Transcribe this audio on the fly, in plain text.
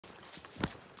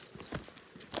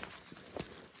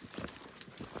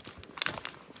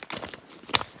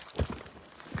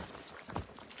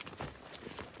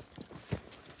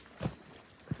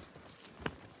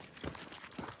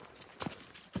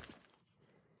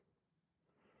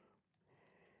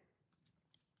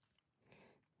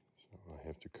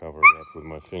to cover it up with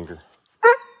my finger.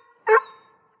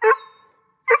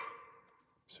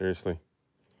 Seriously.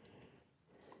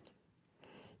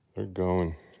 They're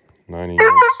going 90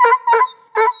 yards.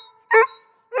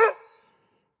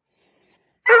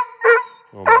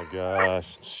 Oh my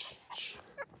gosh.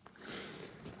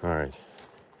 All right.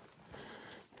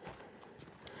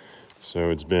 So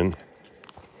it's been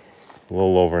a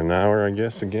little over an hour, I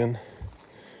guess, again.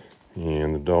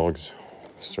 And the dogs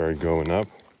started going up.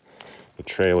 The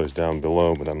trail is down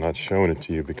below, but I'm not showing it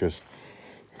to you because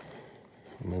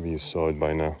maybe you saw it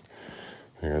by now.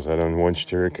 Because I don't want you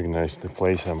to recognize the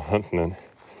place I'm hunting in.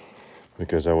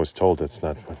 Because I was told that's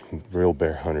not what real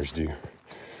bear hunters do.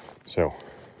 So,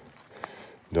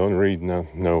 don't read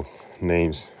no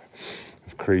names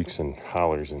of creeks and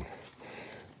hollers and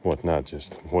whatnot.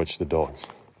 Just watch the dogs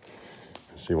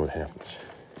and see what happens.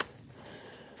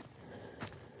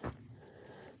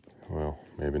 Well,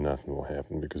 maybe nothing will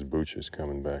happen because Bucha is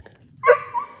coming back.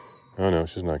 Oh no,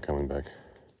 she's not coming back.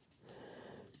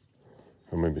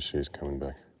 Or maybe she is coming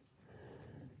back.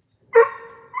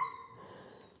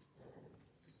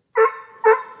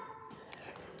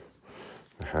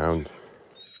 The hound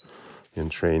in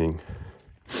training.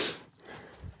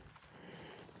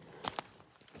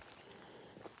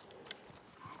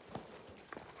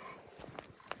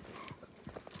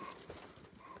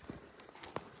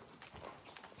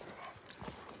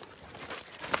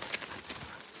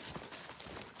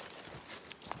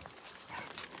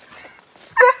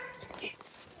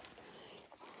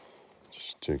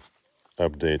 Just to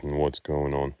update on what's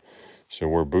going on. So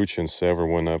where Bucha and Sever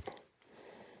went up,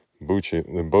 Bucha,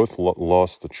 they both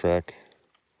lost the track,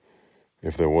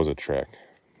 if there was a track.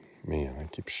 Man, I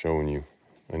keep showing you.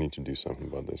 I need to do something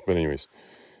about this. But anyways,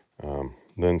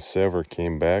 then Sever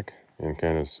came back and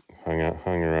kind of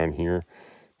hung around here,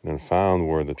 and then found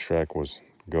where the track was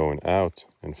going out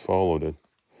and followed it.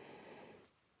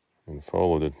 And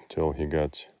followed it till he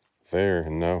got there,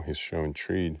 and now he's showing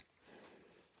treed.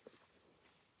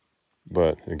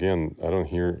 But again, I don't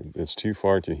hear, it's too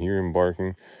far to hear him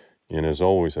barking. And as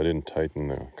always, I didn't tighten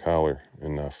the collar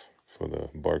enough for the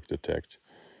bark detect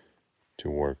to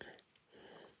work.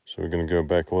 So we're going to go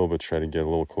back a little bit, try to get a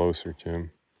little closer to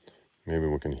him. Maybe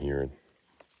we can hear it.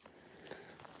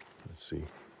 Let's see.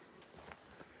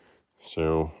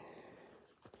 So,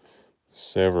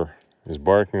 Sever is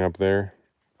barking up there.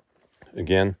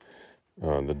 Again,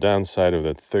 the downside of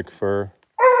that thick fur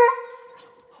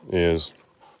is,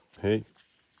 hey,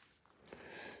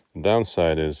 the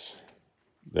downside is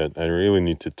that I really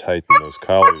need to tighten those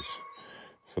collars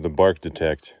for the bark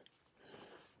detect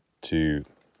to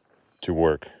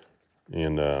work.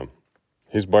 And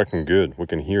he's barking good. We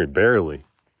can hear it, barely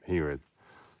hear it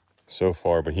so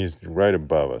far, but he's right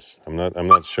above us. I'm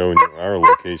not showing you our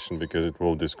location because it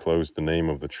will disclose the name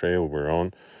of the trail we're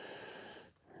on.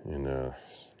 And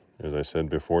as I said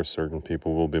before, certain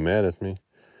people will be mad at me.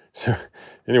 So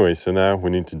anyway, so now we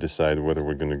need to decide whether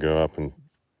we're going to go up and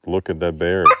look at that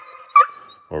bear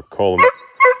or call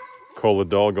the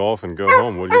dog off and go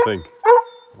home. What do you think?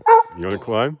 You want to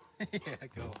climb? Yeah,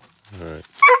 go. All right.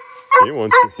 He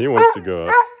wants to go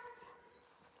up.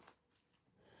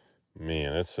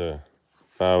 Man, that's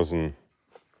 800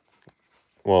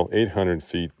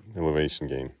 feet elevation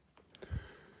gain.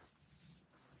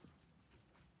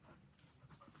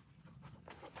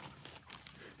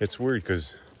 It's weird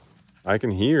because I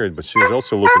can hear it, but she's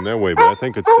also looking that way. But I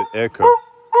think it's the echo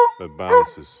that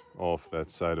bounces off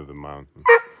that side of the mountain.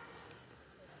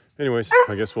 Anyways,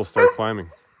 I guess we'll start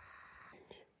climbing.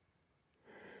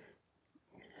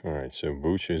 All right, so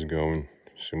Bucha is going.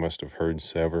 She must have heard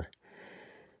Sever.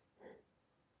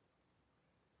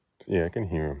 Yeah, I can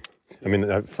hear him. I mean,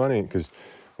 that's funny because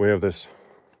we have this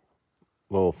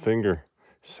little finger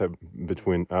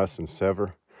between us and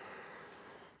Sever.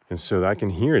 And so I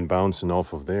can hear it bouncing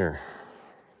off of there.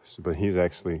 So, but he's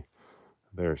actually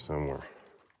there somewhere.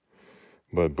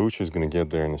 But Bucha's going to get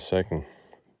there in a second.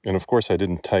 And of course I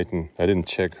didn't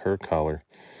check her collar.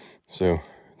 So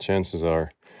chances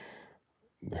are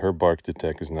her bark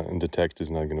detect is not going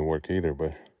to work either,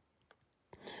 but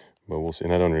we'll see.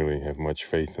 And I don't really have much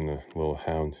faith in the little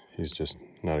hound. He's just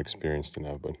not experienced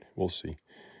enough, but we'll see.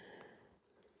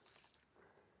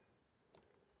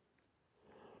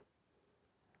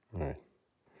 All right.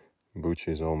 Bucha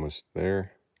is almost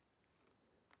there.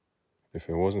 If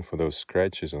it wasn't for those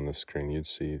scratches on the screen, you'd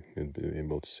be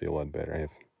able to see a lot better.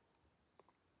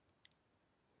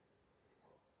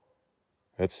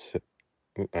 I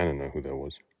don't know who that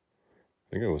was.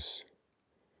 I think it was,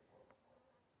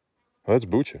 oh, that's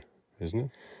Bucha, isn't it?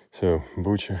 So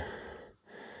Bucha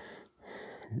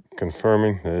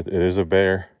confirming that it is a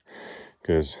bear,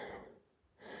 because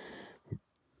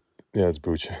Yeah, it's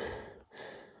Bucha.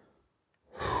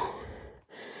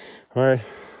 All right,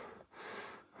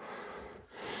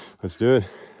 let's do it.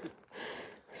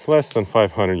 It's less than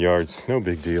 500 yards, no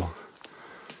big deal.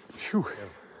 Whew.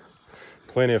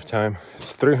 Plenty of time.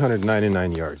 It's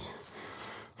 399 yards.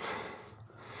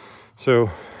 So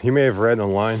you may have read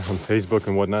online on Facebook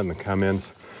and whatnot in the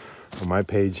comments on my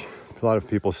page, a lot of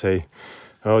people say,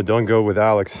 oh, don't go with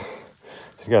Alex.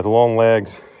 He's got long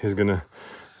legs. He's gonna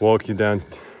walk you down to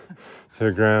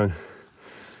the ground.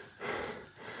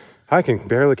 I can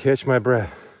barely catch my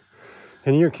breath,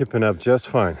 and you're keeping up just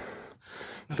fine.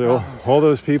 So all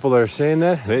those people that are saying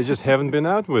that, they just haven't been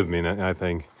out with me, I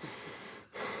think.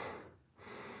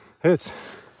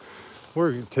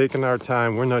 We're taking our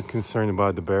time. We're not concerned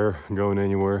about the bear going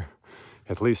anywhere,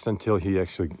 at least until he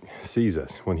actually sees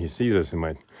us. When he sees us, he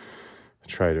might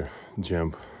try to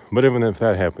jump. But even if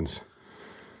that happens,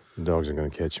 the dogs are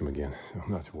going to catch him again. So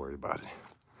I'm not too worried about it.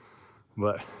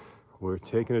 But we're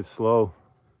taking it slow.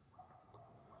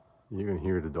 You can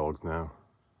hear the dogs now.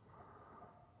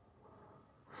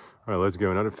 All right, let's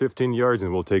go another 15 yards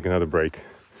and we'll take another break.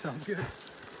 Sounds good.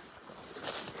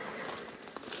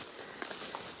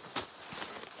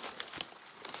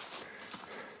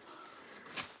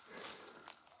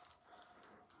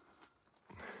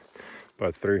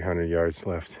 About 300 yards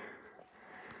left.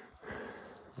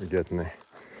 We're getting there.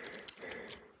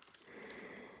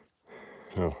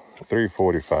 No,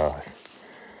 345.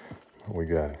 We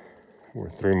got it. We're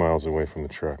 3 miles away from the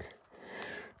truck.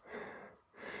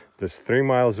 Does 3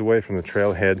 miles away from the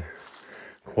trailhead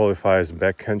qualify as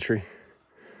backcountry?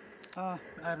 I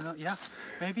don't know. Yeah,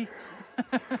 maybe.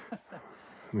 I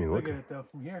mean, look at it though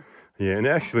from here. Yeah, and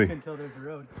actually, you can tell there's a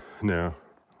road. No,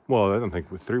 well, I don't think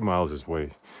 3 miles is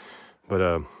way. But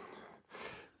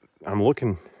I'm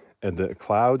looking at the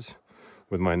clouds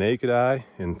with my naked eye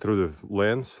and through the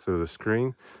lens, through the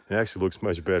screen. It actually looks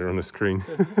much better on the screen.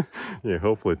 Yeah,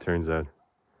 hopefully it turns out.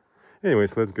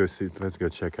 Anyways, let's go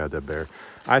check out that bear.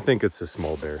 I think it's a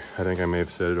small bear. I think I may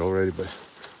have said it already, but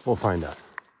we'll find out.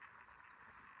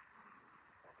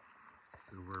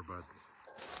 So we're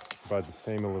about the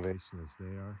same elevation as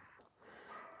they are.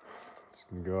 Just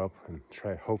gonna go up and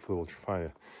try, hopefully we'll find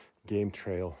a game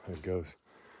trail that goes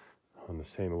on the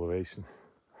same elevation.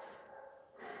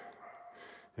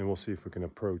 And we'll see if we can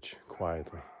approach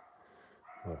quietly.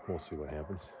 We'll see what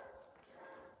happens.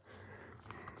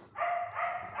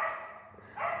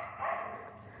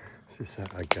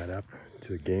 I got up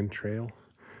to the game trail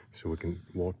so we can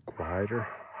walk quieter.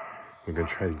 We're gonna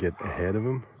try to get ahead of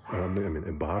him,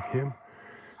 above him,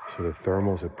 so the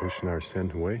thermals are pushing our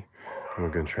scent away. And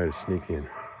we're gonna try to sneak in,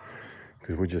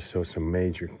 because we just saw some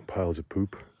major piles of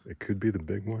poop. It could be the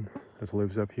big one that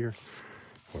lives up here,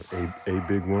 or a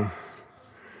big one.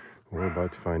 We're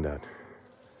about to find out.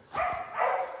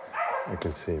 I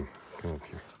can see him. Come up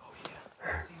here. Oh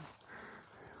yeah, I see him.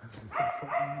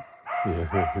 Yeah,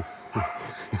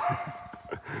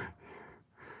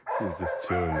 he's just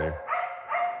chilling there.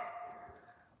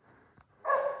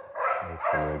 That's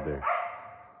him right there.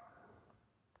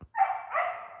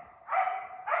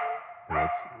 And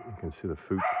you can see the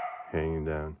food hanging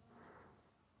down.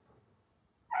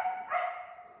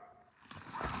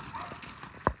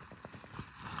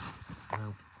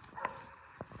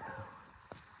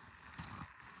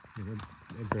 Yeah,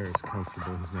 that bear is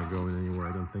comfortable. He's not going anywhere,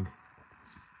 I don't think.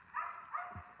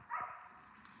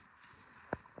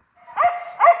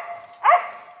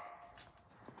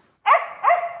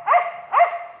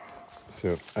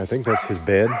 So I think that's his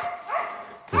bed,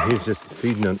 and he's just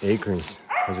feeding on acorns.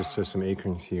 I just saw some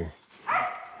acorns here,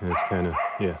 and it's kind of,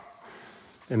 yeah.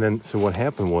 And then, so what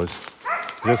happened was,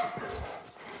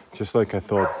 just like I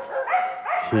thought,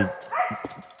 he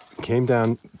came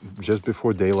down just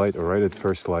before daylight, or right at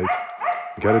first light,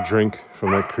 got a drink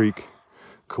from that creek,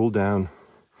 cooled down,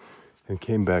 and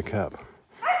came back up.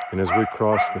 And as we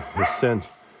crossed his scent,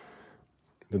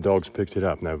 the dogs picked it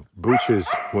up. Now, Bucha is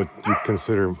what you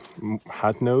consider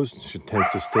hot-nosed. She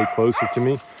tends to stay closer to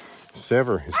me.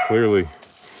 Sever is clearly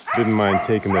didn't mind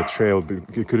taking that trail.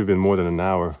 It could have been more than an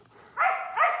hour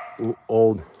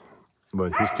old,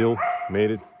 but he still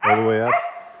made it all the way up.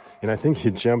 And I think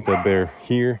he jumped that bear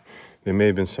here. There may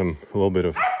have been a little bit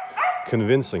of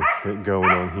convincing going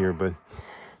on here, but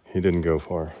he didn't go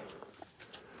far.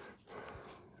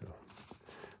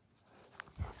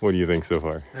 What do you think so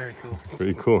far? Very cool.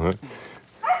 Pretty cool, huh?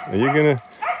 Are you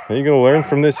gonna learn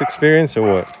from this experience or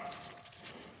what?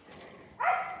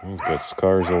 He's got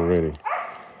scars already.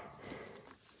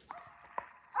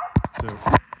 So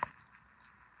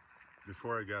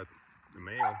before I got the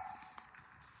male,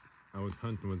 I was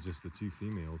hunting with just the 2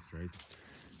 females, right?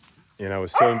 And I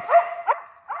was so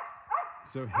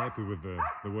so happy with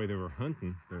the way they were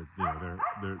hunting.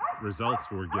 Their results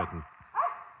were getting.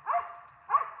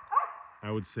 I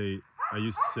used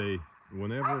to say,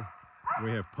 whenever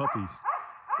we have puppies,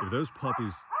 if those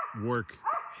puppies work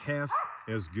half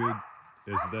as good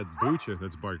as that Bucha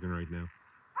that's barking right now,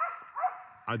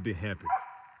 I'd be happy.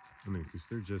 I mean, because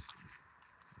they're just,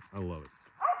 I love it.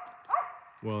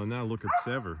 Well, and now look at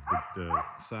Sever, the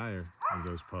sire of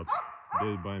those pups.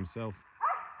 Did it by himself.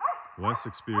 Less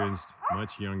experienced,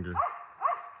 much younger.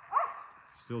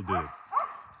 Still did it.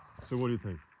 So what do you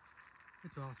think?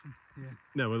 It's awesome. Yeah.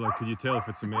 No, but like, could you tell if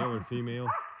it's a male or female?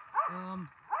 I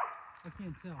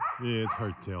can't tell. Yeah, it's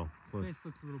hard to tell. Plus, Face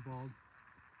looks a little bald.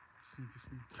 It's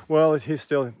interesting. well, he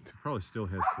probably still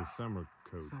has his summer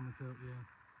coat. Summer coat,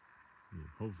 yeah.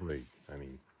 Hopefully, I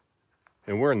mean,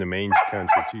 and we're in the mange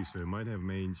country too, so it might have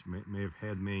mange, may have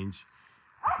had mange.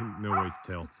 No way to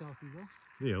tell. Looks healthy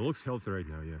though. Yeah, it looks healthy right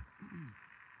now, yeah.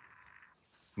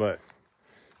 But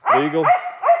legal,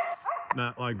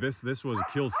 not like this. This was a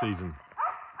kill season.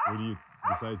 Would you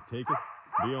decide to take it?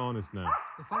 Be honest now.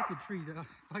 If I could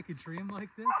tree him like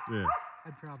this, Yeah.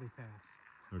 I'd probably pass.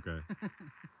 Okay.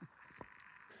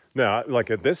 Now, like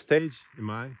at this stage in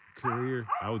my career,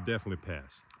 I would definitely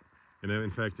pass. And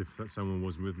in fact, if someone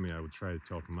was with me, I would try to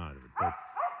talk them out of it. But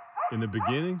in the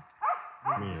beginning,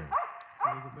 man,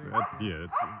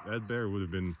 that bear would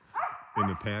have been in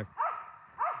the pack.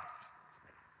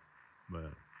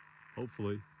 But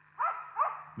hopefully,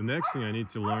 the next thing I need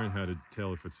to learn how to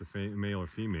tell if it's a male or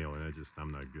female, and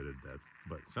I'm not good at that.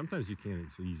 But sometimes you can,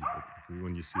 it's easy. But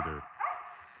when you see their,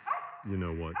 you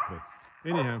know what. But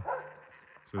anyhow,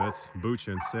 so that's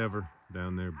Bucha and Sever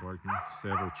down there barking.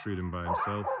 Sever treating by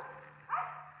himself.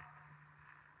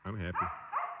 I'm happy.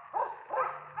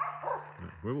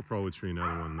 We will probably tree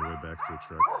another one on the way back to the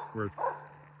truck.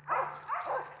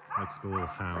 That's the little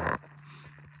hound.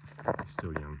 He's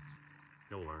still young.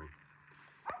 He'll learn.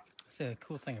 That's the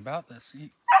cool thing about this.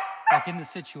 Like in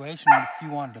this situation, if you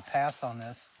wanted to pass on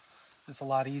this, it's a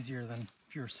lot easier than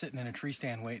if you were sitting in a tree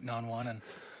stand waiting on one and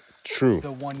true.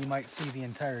 The one you might see the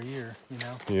entire year, you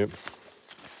know? Yep.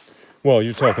 Well,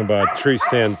 you're talking about tree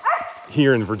stand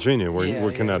here in Virginia where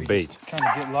we cannot bait.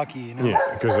 Trying to get lucky, you know? Yeah,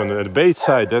 because on the bait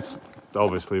side, that's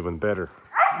obviously even better.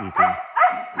 You can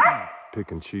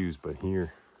pick and choose, but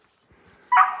here.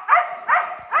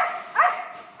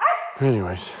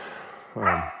 Anyways,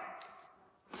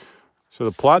 so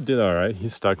the plott did all right. He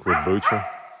stuck with Bucha.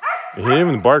 He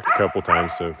even barked a couple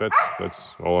times, so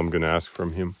that's all I'm gonna ask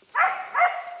from him.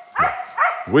 Yeah.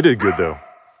 We did good though.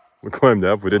 We climbed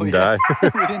up. We didn't die.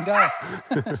 We didn't die.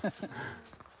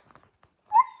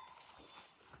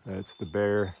 That's the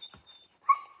bear.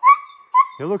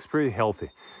 He looks pretty healthy.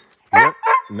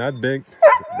 Not big.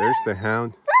 There's the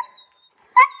hound.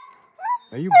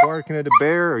 Are you barking at a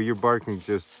bear, or you're barking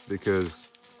just because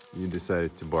you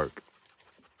decided to bark?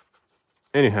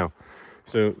 Anyhow,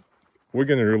 so we're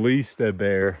gonna release that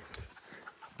bear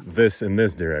in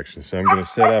this direction. So I'm gonna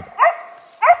set up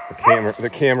the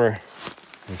camera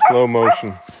in slow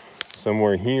motion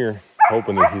somewhere here,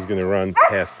 hoping that he's gonna run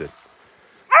past it.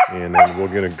 And then we're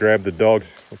gonna grab the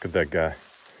dogs. Look at that guy.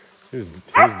 He's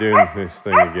doing this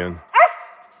thing again.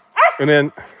 And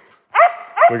then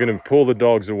we're gonna pull the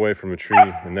dogs away from a tree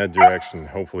in that direction.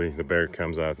 Hopefully the bear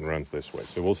comes out and runs this way.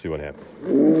 So we'll see what happens.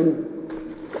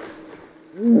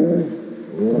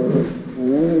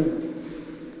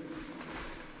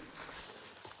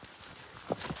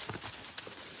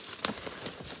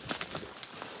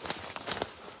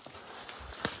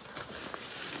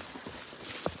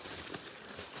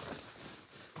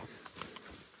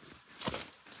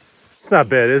 It's not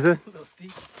bad, is it? A little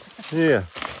steep. Yeah.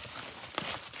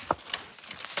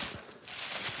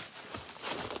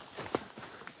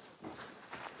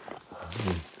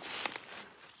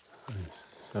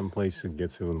 Some places it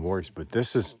gets even worse, but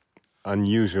this is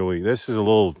unusually,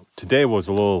 today was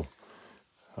a little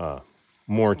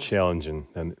more challenging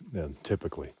than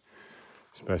typically,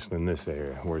 especially in this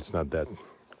area where it's not that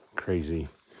crazy.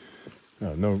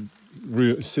 No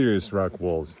real serious rock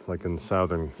walls like in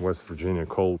southern West Virginia,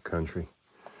 cold country,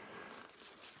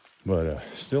 but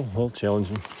still a little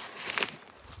challenging.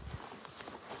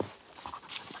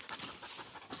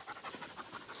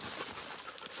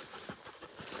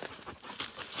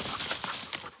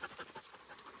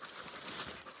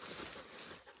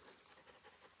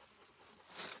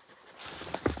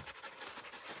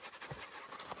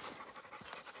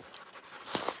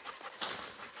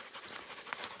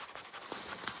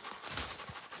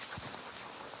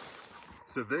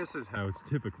 So this is how it's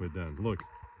typically done. Look,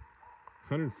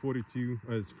 142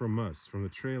 is from us. From the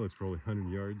trail, it's probably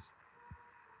 100 yards.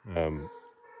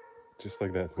 just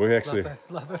like that. We actually,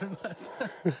 love it or less.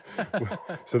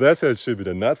 so that's how it should be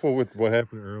done. Not what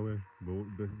happened earlier,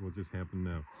 but what just happened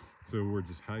now. So we're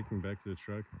just hiking back to the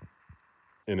truck,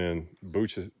 and then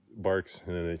Bucha barks,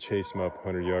 and then they chase him up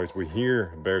 100 yards. We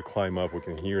hear a bear climb up. We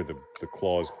can hear the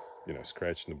claws, you know,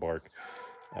 scratching the bark.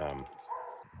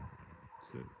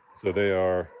 So they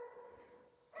are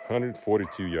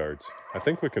 142 yards. I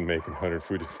think we can make it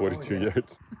 142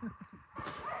 yards.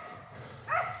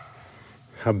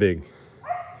 How big?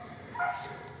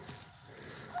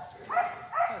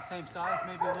 Same size,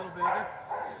 maybe a little bigger.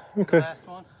 Okay. The last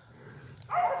one.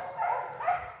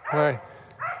 All right.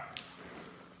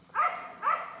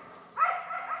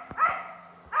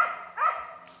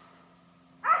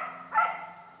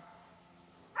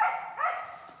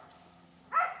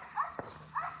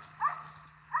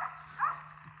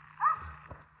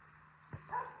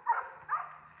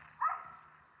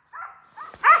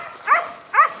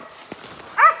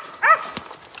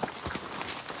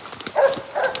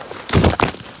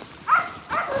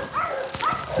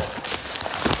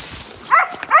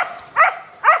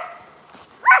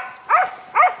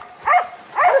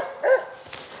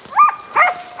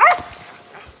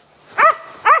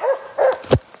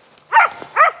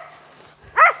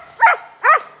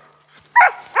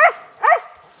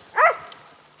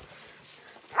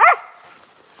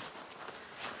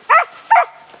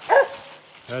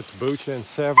 That's Bucha and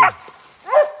Sever.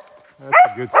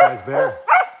 That's a good sized bear.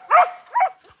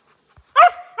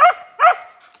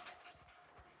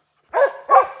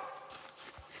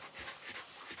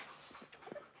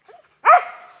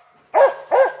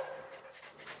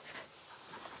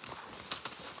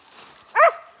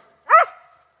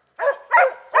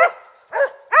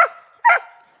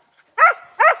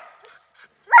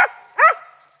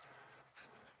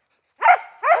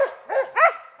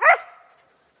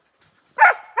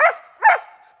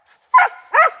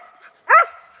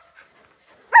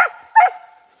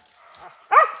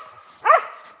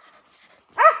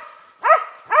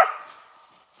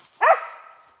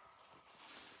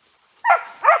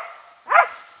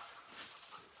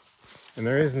 And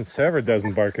the reason Sever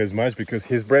doesn't bark as much because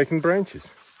he's breaking branches.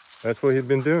 That's what he's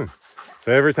been doing.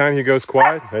 So every time he goes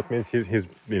quiet, that means he's you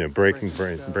know breaking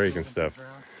stuff.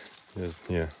 Yes,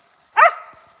 yeah.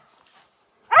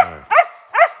 All right.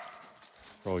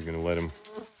 Probably gonna let him.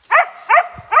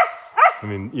 I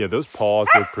mean, yeah, those paws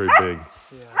look pretty big.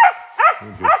 Yeah. A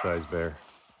good sized bear.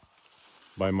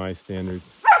 By my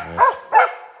standards. Yeah.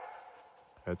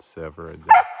 That's Sever right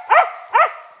there.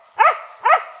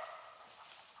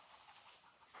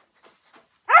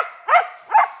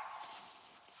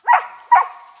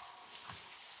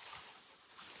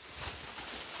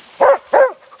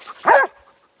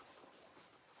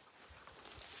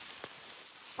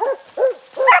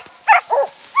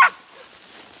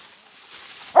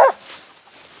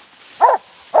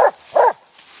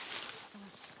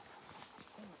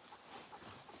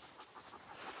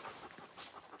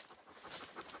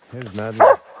 He's not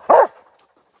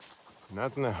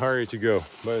in a hurry to go,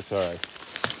 but it's all right.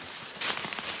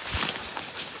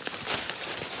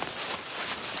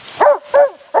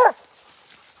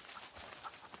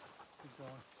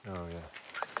 Oh yeah.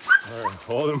 All right,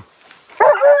 hold him.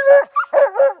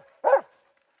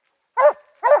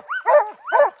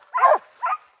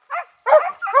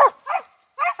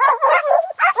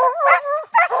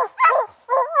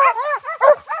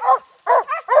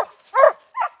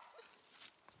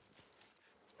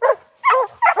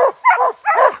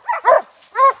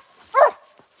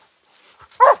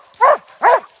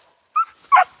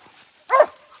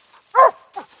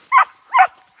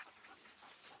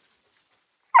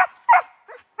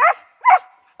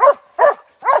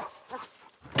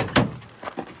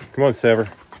 Come on, Sever.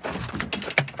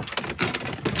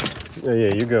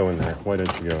 Yeah, you go in there. Why don't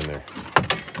you go in there?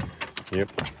 Yep.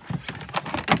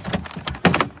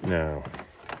 Now,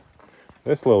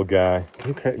 this little guy,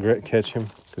 can you catch him?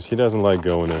 Because he doesn't like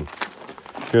going in.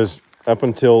 Because up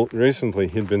until recently,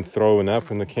 he'd been throwing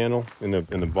up in the kennel, in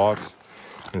the box.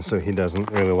 And so he doesn't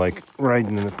really like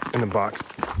riding in the box.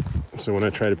 So when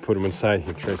I try to put him inside,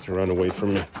 he tries to run away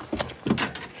from me.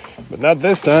 But not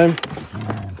this time.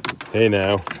 Hey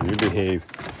now, you behave.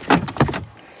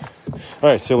 All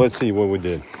right, so let's see what we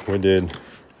did.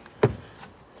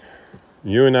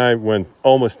 You and I went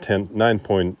almost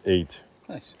 9.8.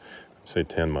 Nice. Say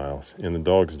 10 miles. And the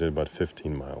dogs did about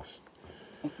 15 miles.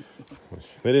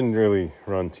 They didn't really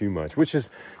run too much, which is,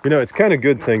 you know, it's kind of a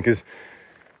good thing because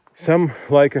some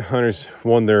Laika hunters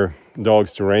want their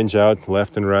dogs to range out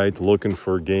left and right looking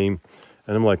for game.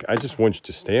 And I'm like, I just want you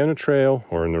to stay on a trail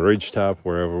or on the ridgetop,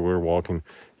 wherever we're walking.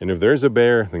 And if there's a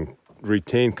bear, then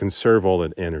conserve all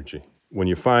that energy. when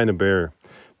you find a bear,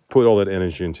 put all that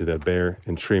energy into that bear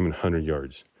and trim 100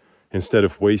 yards instead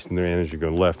of wasting their energy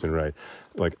going left and right.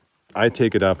 Like, I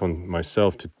take it up on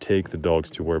myself to take the dogs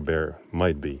to where bear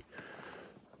might be.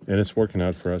 And it's working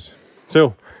out for us.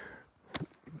 So,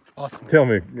 awesome. Tell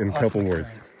me in a Awesome couple words.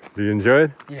 experience. Do you enjoy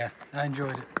it? Yeah, I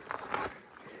enjoyed it.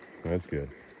 That's good.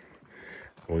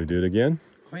 Will you do it again?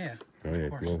 Oh yeah, Oh, yeah. of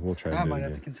course. We'll try I to do might it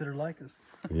have again. to consider Laikas.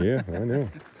 Yeah, I know.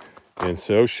 And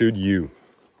so should you.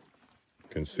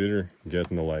 Consider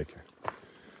getting the Laika.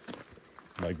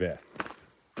 Like that.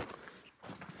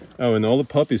 Oh, and all the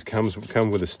puppies come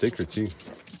with a sticker too.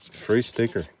 Free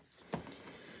sticker.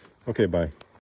 Okay, bye.